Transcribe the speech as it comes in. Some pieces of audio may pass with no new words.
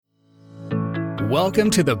Welcome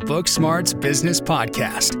to the Book Smarts Business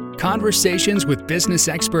Podcast. Conversations with business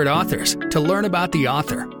expert authors to learn about the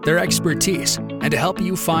author, their expertise, and to help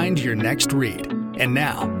you find your next read. And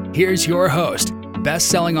now, here's your host,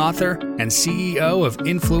 best-selling author and CEO of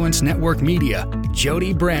Influence Network Media,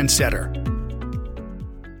 Jody Brandsetter.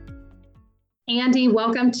 Andy,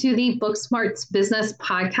 welcome to the Book Smarts Business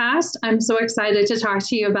Podcast. I'm so excited to talk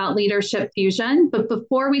to you about Leadership Fusion. But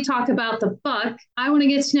before we talk about the book, I want to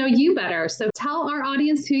get to know you better. So tell our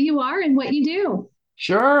audience who you are and what you do.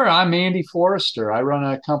 Sure. I'm Andy Forrester. I run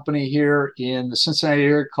a company here in the Cincinnati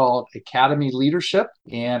area called Academy Leadership,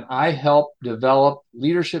 and I help develop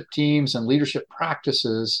leadership teams and leadership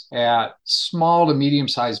practices at small to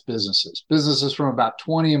medium-sized businesses from about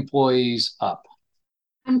 20 employees up.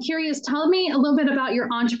 I'm curious, tell me a little bit about your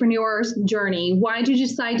entrepreneur's journey. Why did you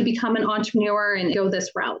decide to become an entrepreneur and go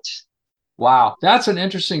this route? Wow, that's an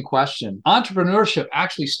interesting question. Entrepreneurship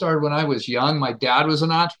actually started when I was young. My dad was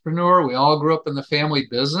an entrepreneur. We all grew up in the family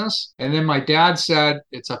business. And then my dad said,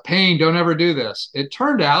 it's a pain, don't ever do this. It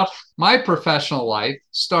turned out my professional life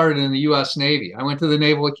started in the U.S. Navy. I went to the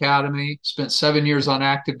Naval Academy, spent 7 years on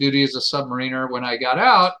active duty as a submariner. When I got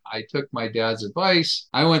out, I took my dad's advice.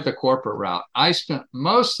 I went the corporate route. I spent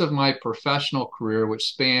most of my professional career, which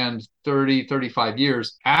spanned 30, 35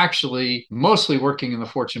 years, actually mostly working in the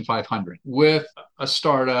Fortune 500 with a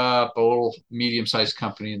startup, a little medium-sized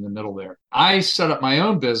company in the middle there. I set up my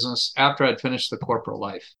own business after I'd finished the corporate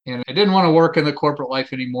life. And I didn't want to work in the corporate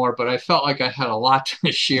life anymore, but I felt like I had a lot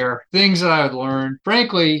to share, things that I had learned.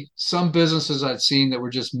 Frankly, some businesses I'd seen that were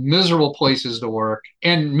just miserable places to work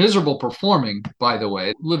and miserable performing, by the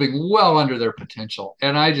way, living well under their potential.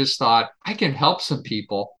 And I just thought, I can help some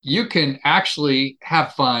people. You can actually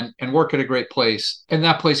have fun and work at a great place, and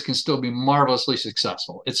that place can still be marvelously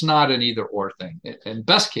successful. It's not an either or thing. In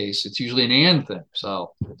best case, it's usually an and thing.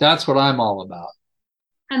 So that's what I'm all about.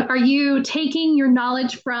 And are you taking your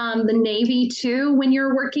knowledge from the Navy too when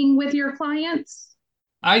you're working with your clients?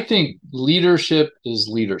 I think leadership is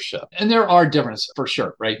leadership. And there are differences for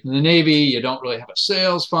sure, right? In the Navy, you don't really have a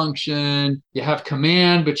sales function. You have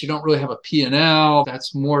command, but you don't really have a P&L.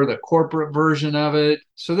 That's more the corporate version of it.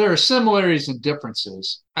 So there are similarities and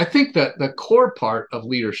differences. I think that the core part of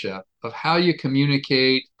leadership, of how you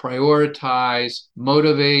communicate, prioritize,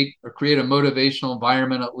 motivate, or create a motivational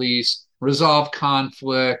environment at least, resolve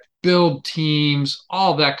conflict, build teams,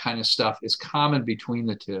 all that kind of stuff is common between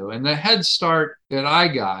the two. And the head start that I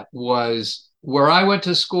got was where I went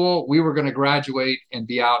to school, we were going to graduate and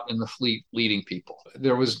be out in the fleet leading people.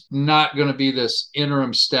 There was not going to be this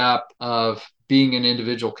interim step of being an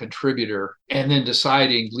individual contributor and then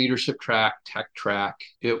deciding leadership track, tech track.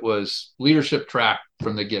 It was leadership track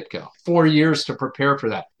from the get-go. 4 years to prepare for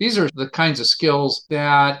that. These are the kinds of skills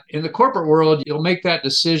that in the corporate world, you'll make that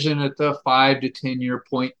decision at the 5 to 10 year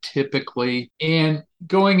point typically. And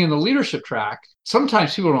going in the leadership track,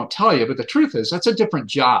 sometimes people don't tell you, but the truth is that's a different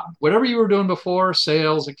job. Whatever you were doing before,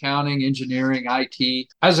 sales, accounting, engineering, IT,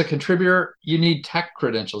 as a contributor, you need tech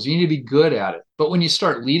credentials. You need to be good at it. But when you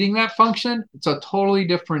start leading that function, it's a totally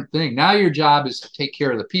different thing. Now your job is to take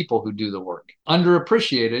care of the people who do the work.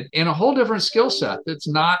 Underappreciated and a whole different skill set that's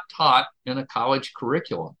not taught in a college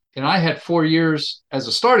curriculum. And I had 4 years as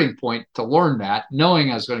a starting point to learn that, knowing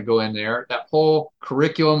I was going to go in there. That whole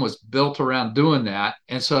curriculum was built around doing that.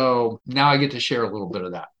 And so now I get to share a little bit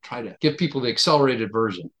of that, try to give people the accelerated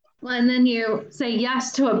version. Well, and then you say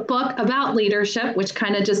yes to a book about leadership, which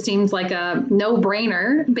kind of just seems like a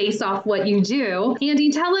no-brainer based off what you do.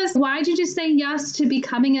 Andy, tell us, why did you say yes to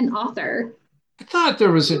becoming an author? I thought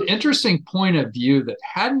there was an interesting point of view that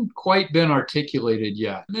hadn't quite been articulated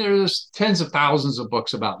yet. There's tens of thousands of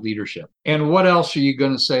books about leadership. And what else are you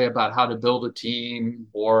going to say about how to build a team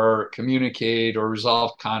or communicate or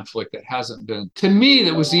resolve conflict that hasn't been? To me,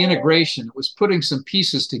 that was the integration. It was putting some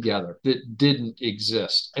pieces together that didn't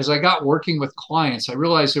exist. As I got working with clients, I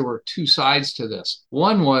realized there were two sides to this.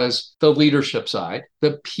 One was the leadership side,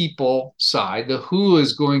 the people side, the who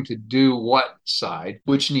is going to do what side,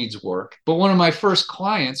 which needs work. But one of my first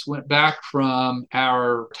clients went back from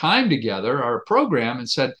our time together, our program, and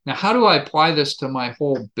said, now, how do I apply this to my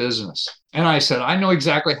whole business? And I said, I know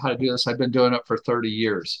exactly how to do this. I've been doing it for 30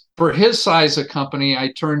 years. For his size of company,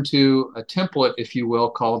 I turned to a template, if you will,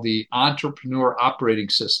 called the Entrepreneur Operating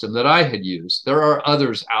System that I had used. There are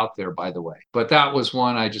others out there, by the way, but that was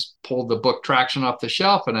one I just pulled the book Traction off the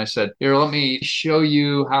shelf and I said, here, let me show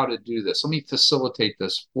you how to do this. Let me facilitate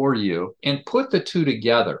this for you and put the two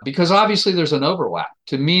together because obviously there's an overlap.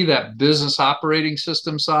 To me, that business operating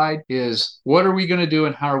system side is what are we going to do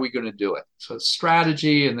and how are we going to do it? So it's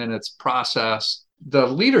strategy and then it's process. The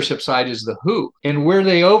leadership side is the who and where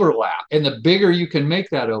they overlap. And the bigger you can make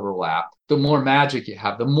that overlap, the more magic you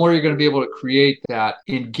have, the more you're going to be able to create that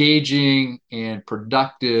engaging and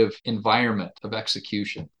productive environment of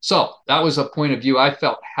execution. So that was a point of view I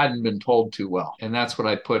felt hadn't been told too well. And that's what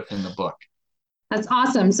I put in the book. That's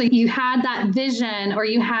awesome. So you had that vision, or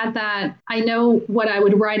you had that, I know what I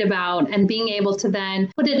would write about, and being able to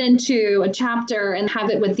then put it into a chapter and have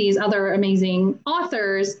it with these other amazing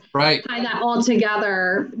authors, right? Tie that all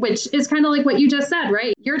together, which is kind of like what you just said,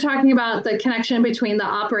 right? You're talking about the connection between the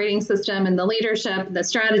operating system and the leadership, the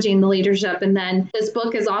strategy and the leadership. And then this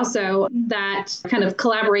book is also that kind of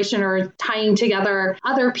collaboration or tying together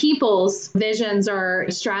other people's visions or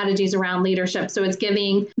strategies around leadership. So it's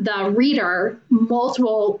giving the reader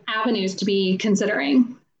multiple avenues to be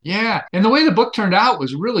considering. Yeah. And the way the book turned out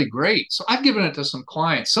was really great. So I've given it to some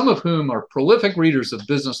clients, some of whom are prolific readers of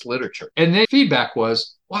business literature. And their feedback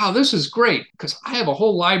was, wow, this is great because I have a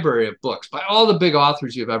whole library of books by all the big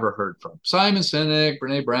authors you've ever heard from. Simon Sinek,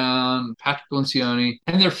 Brene Brown, Patrick Lencioni.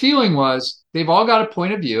 And their feeling was they've all got a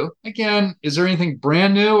point of view. Again, is there anything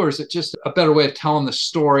brand new, or is it just a better way of telling the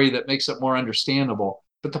story that makes it more understandable?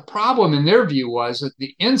 But the problem in their view was that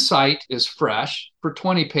the insight is fresh for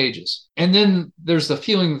 20 pages. And then there's the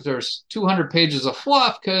feeling that there's 200 pages of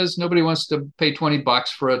fluff because nobody wants to pay $20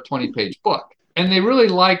 for a 20-page book. And they really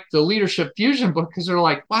like the Leadership Fusion book because they're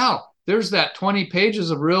like, wow, there's that 20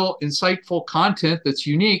 pages of real insightful content that's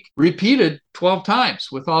unique, repeated 12 times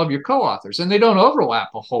with all of your co-authors. And they don't overlap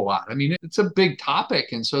a whole lot. I mean, it's a big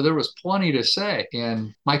topic. And so there was plenty to say.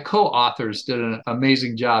 And my co-authors did an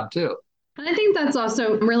amazing job too. I think that's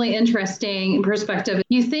also really interesting perspective.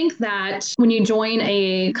 You think that when you join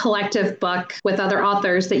a collective book with other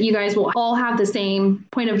authors, that you guys will all have the same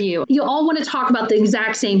point of view. You all want to talk about the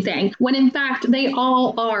exact same thing, when in fact, they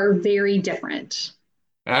all are very different.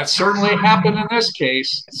 That certainly happened in this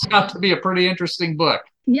case. It's got to be a pretty interesting book.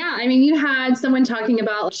 Yeah, I mean, you had someone talking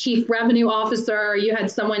about chief revenue officer. You had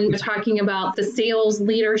someone talking about the sales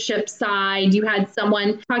leadership side. You had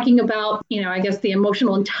someone talking about, I guess the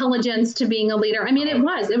emotional intelligence to being a leader. I mean, it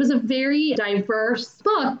was a very diverse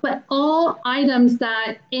book, but all items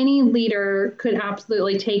that any leader could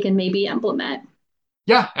absolutely take and maybe implement.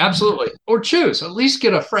 Yeah, absolutely. Or choose, at least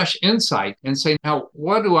get a fresh insight and say, now,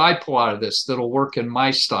 what do I pull out of this that'll work in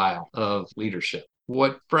my style of leadership?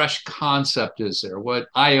 What fresh concept is there? What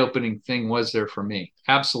eye-opening thing was there for me?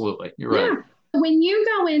 Absolutely. You're right. When you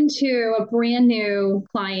go into a brand new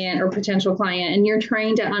client or potential client and you're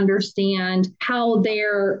trying to understand how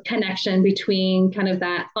their connection between kind of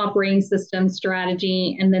that operating system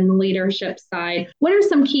strategy and then the leadership side, what are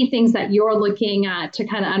some key things that you're looking at to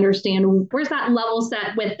kind of understand where's that level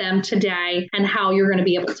set with them today and how you're going to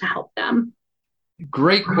be able to help them?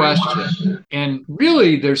 Great question. And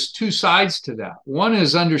really, there's two sides to that. One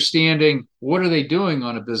is understanding what are they doing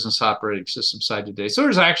on a business operating system side today. So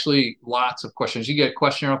there's actually lots of questions. You get a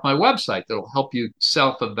questionnaire off my website that'll help you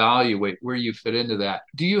self-evaluate where you fit into that.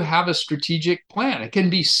 Do you have a strategic plan? It can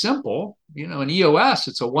be simple. In EOS,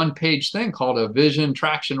 it's a one-page thing called a vision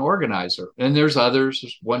traction organizer. And there's others.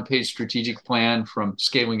 There's one-page strategic plan from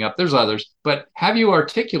scaling up. There's others. But have you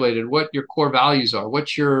articulated what your core values are,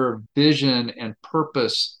 what your vision and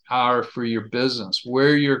purpose are for your business,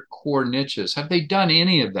 where your core niches? Have they done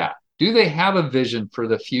any of that? Do they have a vision for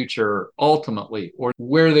the future ultimately, or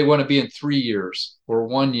where they want to be in 3 years or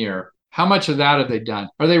 1 year? How much of that have they done?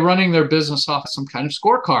 Are they running their business off some kind of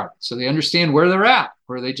scorecard so they understand where they're at?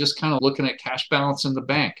 Or are they just kind of looking at cash balance in the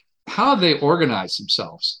bank? How have they organized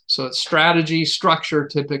themselves? So it's strategy, structure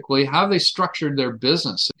typically. How have they structured their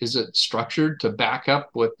business? Is it structured to back up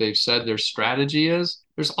what they've said their strategy is?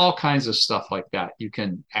 There's all kinds of stuff like that you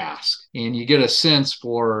can ask, and you get a sense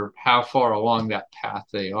for how far along that path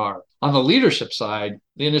they are. On the leadership side,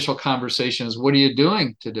 the initial conversation is, what are you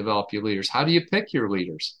doing to develop your leaders? How do you pick your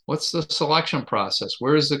leaders? What's the selection process?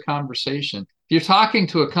 Where is the conversation? If you're talking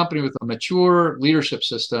to a company with a mature leadership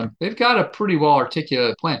system, they've got a pretty well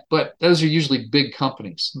articulated plan, but those are usually big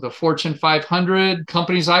companies. The Fortune 500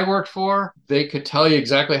 companies I worked for, they could tell you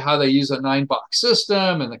exactly how they use a 9-box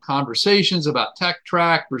system and the conversations about tech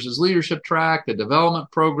track versus leadership track, the development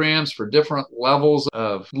programs for different levels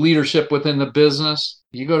of leadership within the business.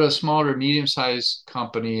 You go to a smaller, medium-sized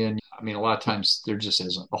company, and a lot of times there just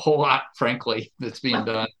isn't a whole lot, frankly, that's being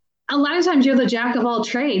done. a lot of times you're the jack of all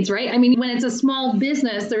trades, right? I mean, when it's a small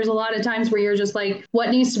business, there's a lot of times where you're just like, what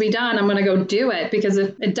needs to be done? I'm going to go do it, because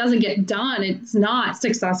if it doesn't get done, it's not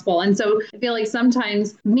successful. And so I feel like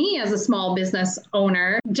sometimes me as a small business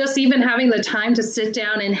owner, just even having the time to sit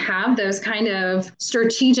down and have those kind of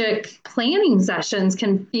strategic planning sessions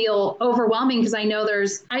can feel overwhelming, because I know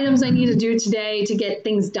there's items I need to do today to get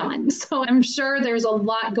things done. So I'm sure there's a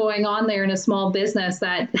lot going on there in a small business,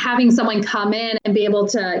 that having someone come in and be able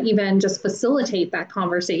to even just facilitate that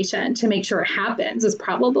conversation to make sure it happens is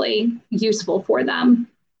probably useful for them.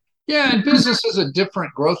 Yeah, and businesses at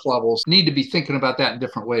different growth levels need to be thinking about that in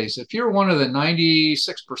different ways. If you're one of the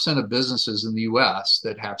 96% of businesses in the US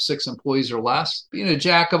that have 6 employees or less, being a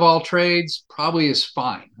jack of all trades probably is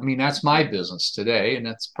fine. I mean, that's my business today, and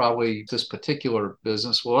that's probably this particular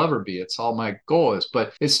business will ever be. It's all my goal is.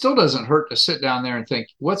 But it still doesn't hurt to sit down there and think,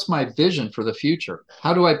 what's my vision for the future?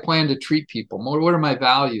 How do I plan to treat people? What are my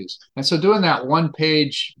values? And so doing that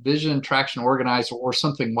one-page vision, traction organizer, or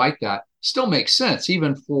something like that still makes sense,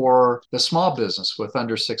 even for the small business with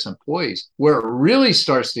under 6 employees. Where it really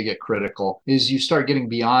starts to get critical is you start getting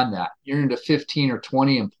beyond that. You're into 15 or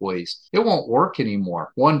 20 employees. It won't work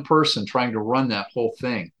anymore. One person trying to run that whole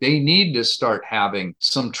thing. They need to start having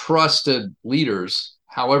some trusted leaders,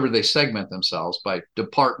 however they segment themselves by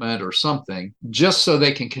department or something, just so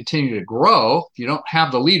they can continue to grow. If you don't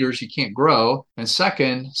have the leaders, you can't grow. And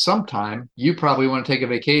second, sometime you probably want to take a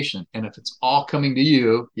vacation. And if it's all coming to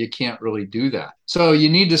you, you can't really do that. So you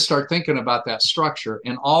need to start thinking about that structure.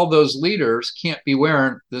 And all those leaders can't be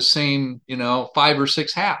wearing the same, 5 or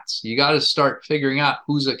 6 hats. You got to start figuring out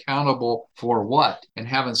who's accountable for what and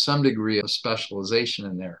having some degree of specialization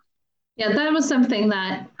in there. Yeah, that was something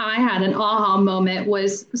that I had an aha moment,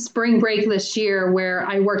 was spring break this year, where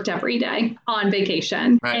I worked every day on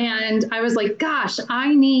vacation. Right. And I was like, gosh,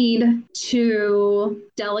 I need to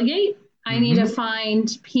delegate. I need to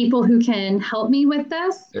find people who can help me with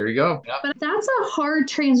this. There you go. Yep. But that's a hard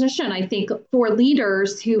transition, I think, for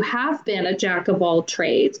leaders who have been a jack of all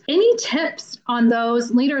trades. Any tips on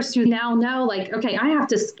those leaders who now know, like, okay, I have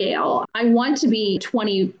to scale. I want to be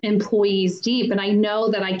 20 employees deep, and I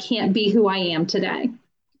know that I can't be who I am today.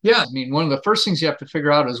 Yeah, I mean, one of the first things you have to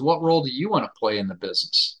figure out is, what role do you want to play in the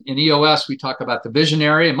business? In EOS, we talk about the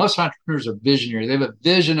visionary, and most entrepreneurs are visionary. They have a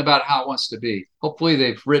vision about how it wants to be. Hopefully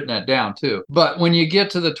they've written that down too. But when you get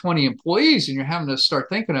to the 20 employees and you're having to start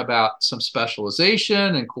thinking about some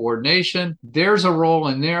specialization and coordination, there's a role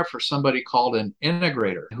in there for somebody called an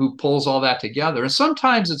integrator who pulls all that together. And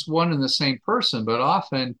sometimes it's one and the same person, but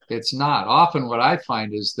often it's not. Often what I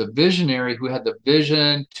find is the visionary who had the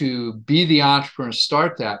vision to be the entrepreneur,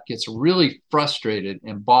 start that, gets really frustrated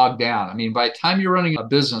and bogged down. I mean, by the time you're running a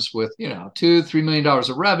business with, $2-3 million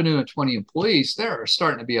of revenue and 20 employees, there are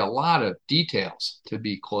starting to be a lot of details to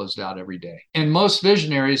be closed out every day. And most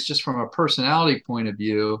visionaries, just from a personality point of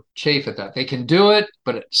view, chafe at that. They can do it,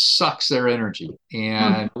 but it sucks their energy.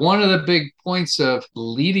 And one of the big points of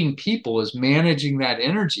leading people is managing that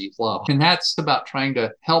energy flow. And that's about trying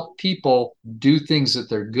to help people do things that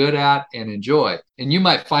they're good at and enjoy. And you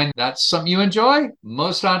might find that's something you enjoy.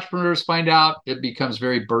 Most entrepreneurs find out it becomes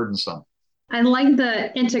very burdensome. I like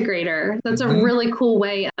the integrator. That's a really cool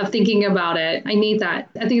way of thinking about it. I need that.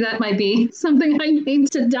 I think that might be something I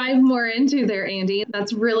need to dive more into there, Andy.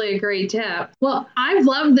 That's really a great tip. Well, I've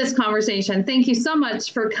loved this conversation. Thank you so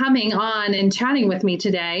much for coming on and chatting with me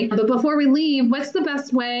today. But before we leave, what's the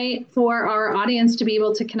best way for our audience to be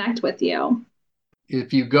able to connect with you?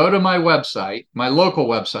 If you go to my website, my local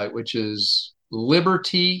website, which is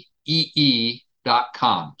libertyee.com.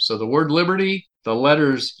 So the word liberty, the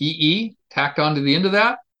letters EE, tacked onto the end of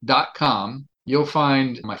that, .com. You'll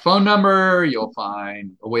find my phone number. You'll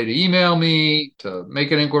find a way to email me, to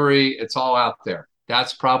make an inquiry. It's all out there.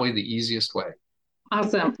 That's probably the easiest way.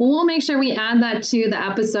 Awesome. Well, we'll make sure we add that to the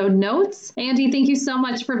episode notes. Andy, thank you so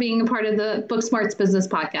much for being a part of the Book Smarts Business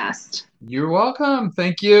Podcast. You're welcome.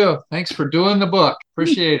 Thank you. Thanks for doing the book.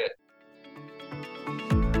 Appreciate it.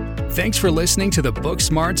 Thanks for listening to the Book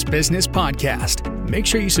Smarts Business Podcast. Make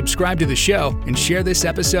sure you subscribe to the show and share this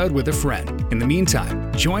episode with a friend. In the meantime,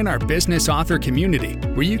 join our business author community,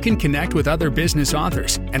 where you can connect with other business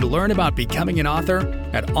authors and learn about becoming an author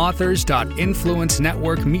at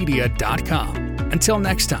authors.influencenetworkmedia.com. Until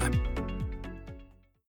next time.